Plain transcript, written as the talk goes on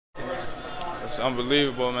It's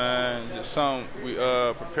unbelievable, man. It's just something we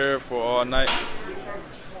prepared for all night.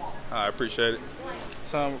 I appreciate it.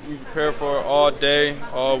 Something we prepared for all day,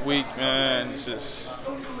 all week, man. It's just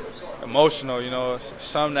emotional, you know. It's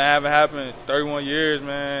something that haven't happened in 31 years,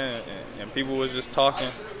 man. And people was just talking.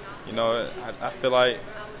 You know, I feel like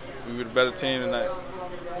we were the better team tonight.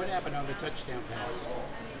 What happened on the touchdown pass?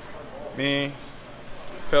 Me,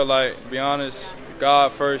 felt like, to be honest,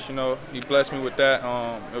 God first, you know, he blessed me with that.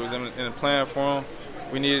 It was in the plan for him.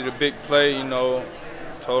 We needed a big play, you know.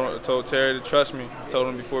 Told Terry to trust me. Told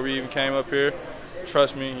him before we even came up here,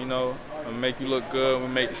 trust me, you know, and make you look good. We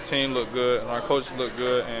make this team look good and our coaches look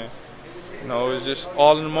good. And, you know, it was just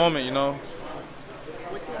all in the moment, you know.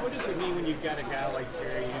 What does it mean when you've got a guy like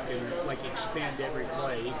Terry who can, like, extend every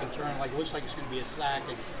play? He can turn, like, it looks like it's going to be a sack,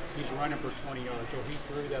 and he's running for 20 yards. So he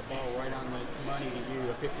threw that ball right on the money to you,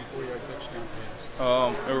 a 54-yard touchdown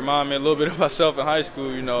pass. It reminded me a little bit of myself in high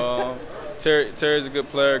school, you know. Terry's a good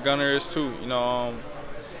player. Gunner is too, you know.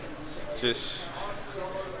 Just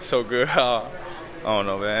so good. I don't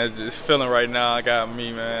know, man. It's just feeling right now. I got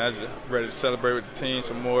me, man. I just ready to celebrate with the team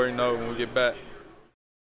some more, you know, when we get back.